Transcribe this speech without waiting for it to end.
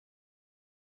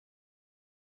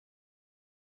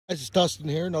It's Dustin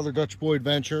here, another Dutch Boy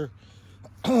Adventure.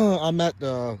 I'm at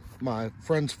my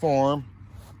friend's farm,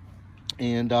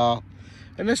 and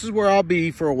this is where I'll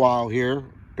be for a while here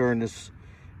during this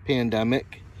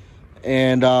pandemic.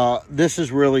 And this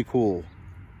is really cool.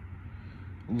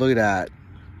 Look at that.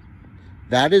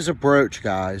 That is a brooch,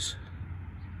 guys.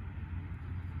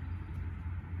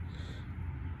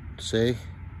 See?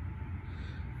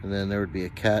 And then there would be a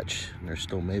catch, and there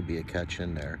still may be a catch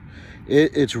in there.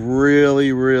 It's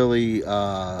really, really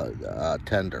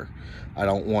tender. I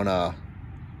don't want to,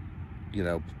 you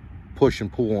know, push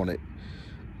and pull on it.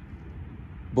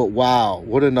 But wow,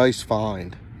 what a nice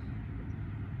find.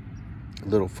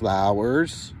 Little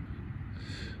flowers.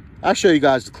 I'll show you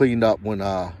guys the cleaned up when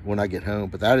I get home,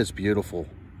 but that is beautiful.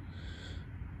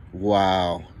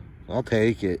 Wow, I'll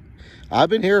take it. I've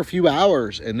been here a few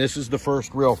hours, and this is the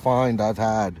first real find I've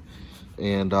had.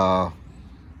 And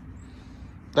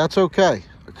that's okay,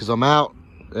 because I'm out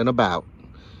and about.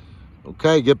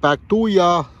 Okay, get back to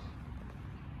ya.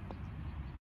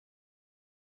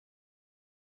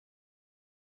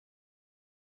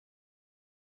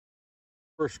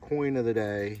 First coin of the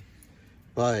day,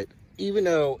 but even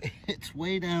though it's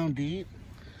way down deep,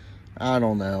 I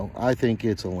don't know. I think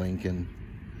it's a Lincoln.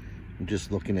 I'm just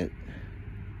looking at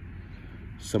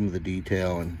some of the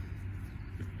detail, and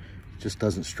it just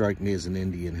doesn't strike me as an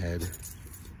Indian head.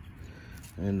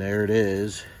 And there it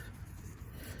is.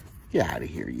 Get out of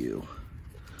here, you.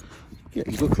 Yeah,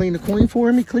 you go clean the coin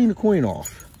for me? Clean the coin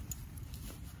off.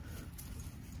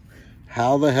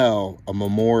 How the hell a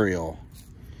memorial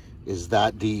is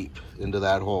that deep into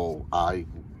that hole? I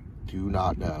do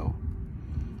not know.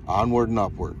 Onward and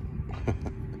upward.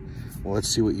 Well, let's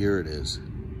see what year it is.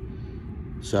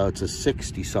 So it's a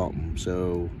 60 something.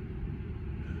 So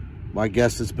my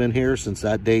guess it's been here since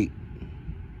that date.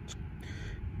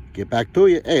 Get back to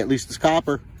you. Hey, at least it's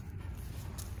copper.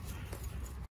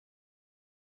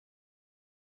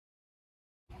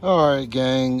 All right,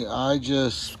 gang, I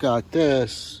just got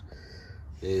this.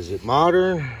 Is it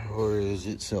modern or is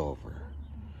it silver?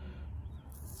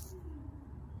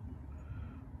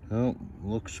 Oh,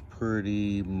 looks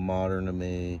pretty modern to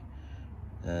me.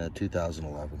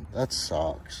 2011. That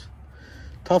sucks.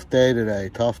 Tough day today,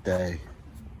 tough day.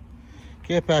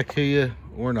 Get back to you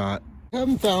or not.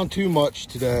 Haven't found too much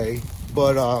today,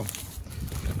 but there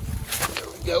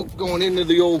we go, going into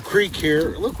the old creek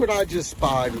here. Look what I just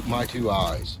spied with my two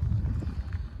eyes.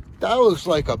 That looks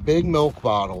like a big milk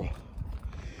bottle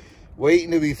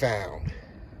waiting to be found.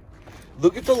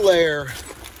 Look at the layer.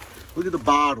 Look at the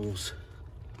bottles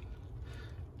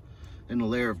and the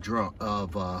layer of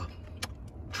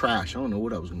trash. I don't know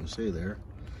what I was going to say there.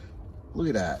 Look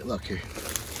at that. Look here.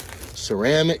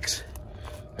 Ceramics.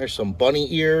 There's some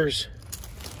bunny ears.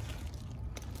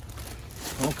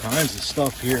 All kinds of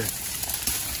stuff here.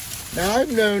 Now,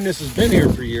 I've known this has been here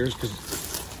for years because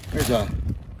there's a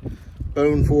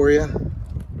bone for you.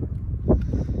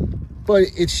 But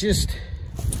it's just,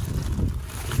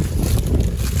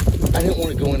 I didn't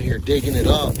want to go in here digging it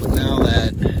up, but now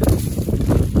that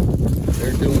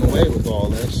they're doing away with all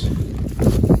this.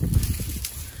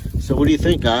 So what do you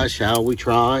think, guys? Shall we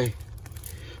try?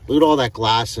 Look at all that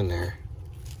glass in there.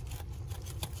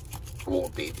 Come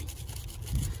on, baby.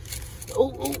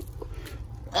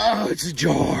 Oh, it's a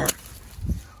jar.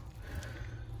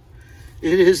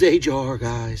 It is a jar,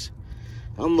 guys.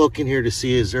 I'm looking here to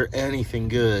see, is there anything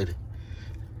good?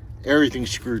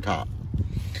 Everything's screw top.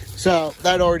 So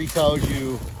that already tells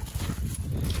you,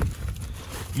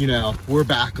 you know, we're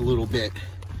back a little bit.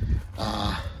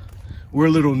 We're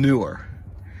a little newer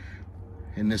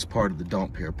in this part of the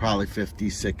dump here, probably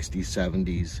 50s, 60s,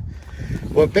 70s.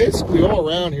 But basically all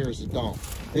around here is a dump.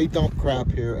 They dump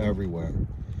crap here everywhere.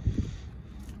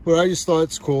 But I just thought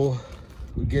it's cool.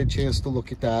 We get a chance to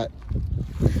look at that.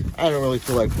 I don't really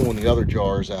feel like pulling the other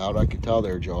jars out. I can tell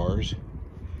they're jars.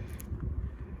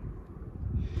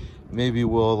 Maybe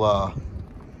we'll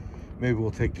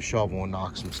take the shovel and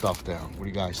knock some stuff down. What do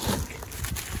you guys think?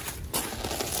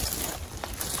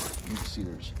 You can see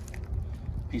there's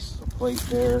pieces of plate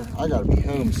there. I gotta be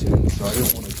home soon, so I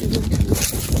don't want to get into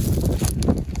this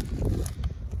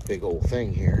big old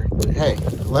thing here. But hey,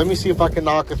 let me see if I can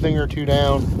knock a thing or two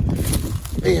down.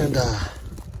 And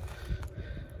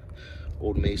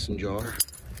old mason jar.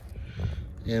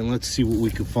 And let's see what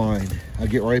we can find. I'll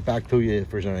get right back to you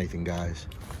if there's anything, guys.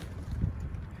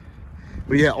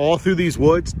 But yeah, all through these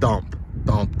woods, dump,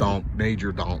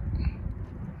 major dump.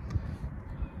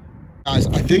 Guys,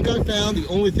 I think I found the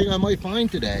only thing I might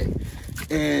find today.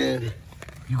 And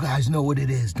you guys know what it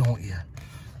is, don't you?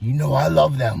 You know I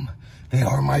love them. They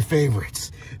are my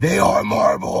favorites. They are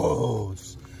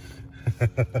marbles.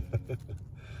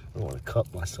 want to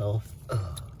cut myself.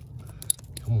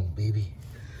 Come on, baby.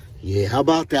 Yeah, how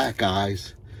about that,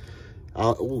 guys?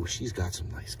 Oh, she's got some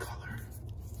nice color.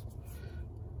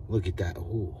 Look at that.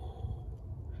 Oh,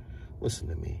 listen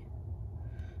to me.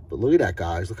 But look at that,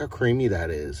 guys. Look how creamy that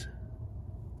is.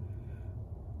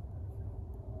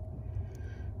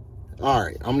 All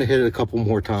right, I'm gonna hit it a couple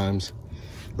more times.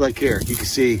 Like here, you can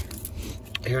see,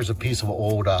 here's a piece of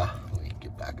old, let me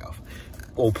get back off,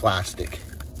 old plastic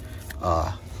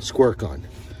squirt gun.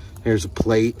 Here's a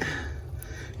plate.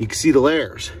 You can see the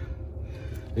layers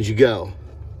as you go.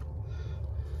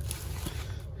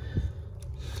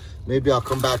 Maybe I'll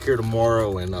come back here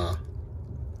tomorrow and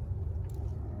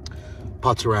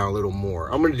putz around a little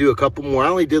more. I'm gonna do a couple more. I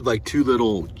only did like 2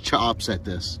 little chops at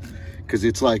this because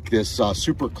it's like this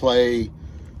super clay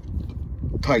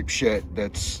type shit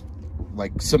that's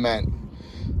like cement.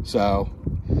 So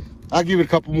I'll give it a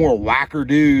couple more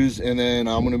whacker-doos and then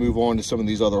I'm gonna move on to some of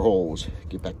these other holes.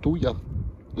 Get back to ya.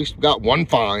 At least we got one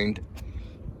find.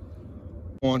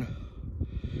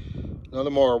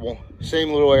 Another marble.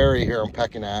 Same little area here I'm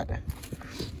pecking at.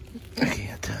 I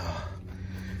can't tell.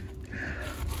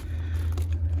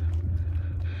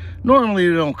 Normally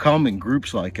they don't come in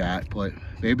groups like that, but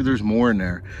maybe there's more in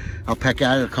there. I'll peck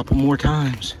at it a couple more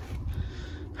times.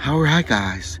 All right,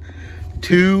 guys.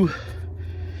 Two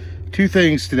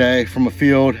things today from a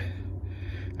field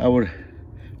I wouldn't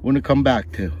have come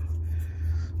back to.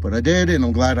 But I did, and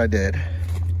I'm glad I did.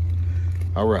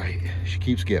 All right, she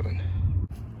keeps giving.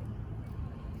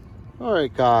 All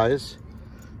right, guys.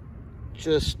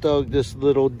 Just dug this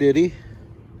little ditty.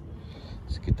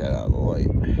 Let's get that out of the light.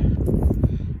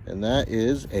 And that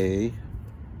is a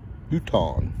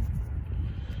Newton.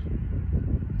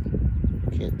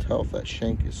 Can't tell if that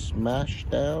shank is smashed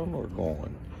down or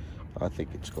gone. I think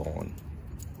it's gone.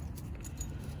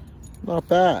 Not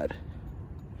bad.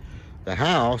 The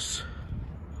house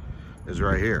is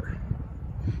right here.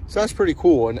 So that's pretty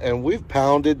cool. And we've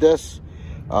pounded this.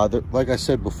 Like I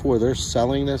said before, they're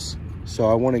selling this.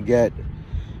 So I want to get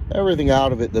everything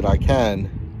out of it that I can.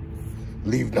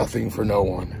 Leave nothing for no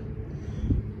one.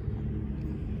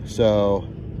 So,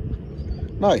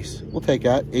 nice. We'll take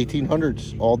that.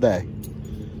 1800s all day.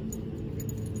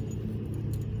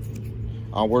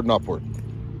 Onward and upward.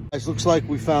 Guys, looks like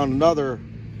we found another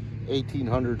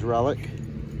 1800s relic.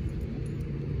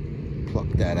 Pluck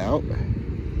that out.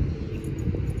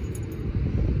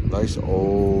 Nice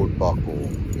old buckle.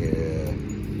 Yeah.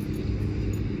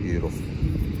 Beautiful.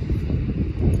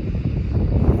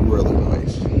 Really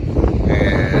nice.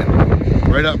 And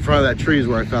right up in front of that tree is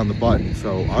where I found the button.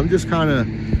 So I'm just kind of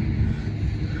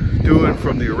doing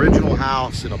from the original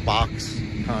house in a box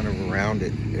kind of around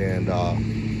it. And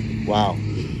wow.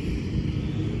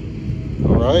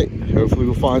 All right. Hopefully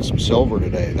we'll find some silver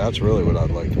today. That's really what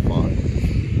I'd like to find.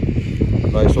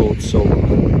 Nice old silver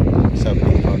coin.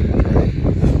 1700,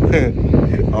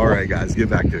 right? All right, guys, get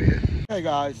back to you. Hey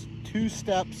guys, 2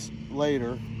 steps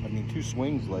later, I mean 2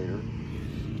 swings later,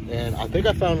 and I think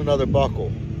I found another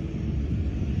buckle.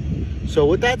 So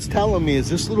what that's telling me is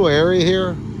this little area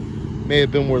here may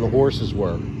have been where the horses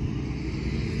were.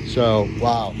 So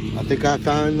wow, I think I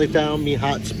finally found me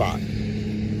hot spot.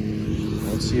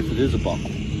 Let's see if it is a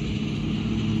buckle.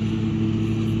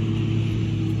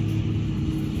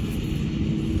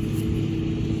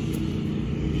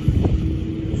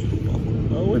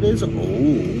 Oh, it is. Oh,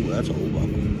 that's an old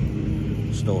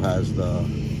buckle. Still has the,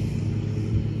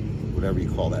 whatever you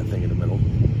call that thing in the middle.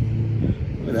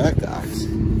 Look at that, guys.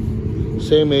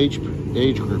 Same age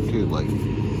group too. Like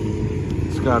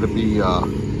it's got to be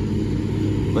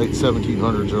late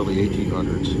 1700s, early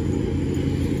 1800s.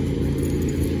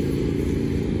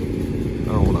 I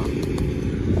don't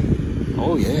know.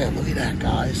 Oh yeah, look at that,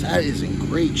 guys. That is in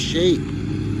great shape.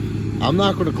 I'm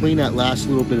not going to clean that last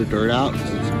little bit of dirt out.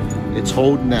 It's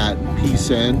holding that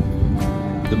piece in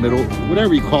the middle,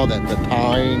 whatever you call that, the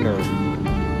tying or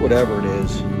whatever it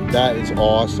is. That is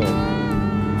awesome.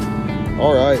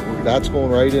 All right, that's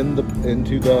going right into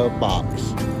the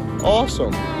box.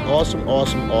 Awesome, awesome,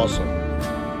 awesome, awesome.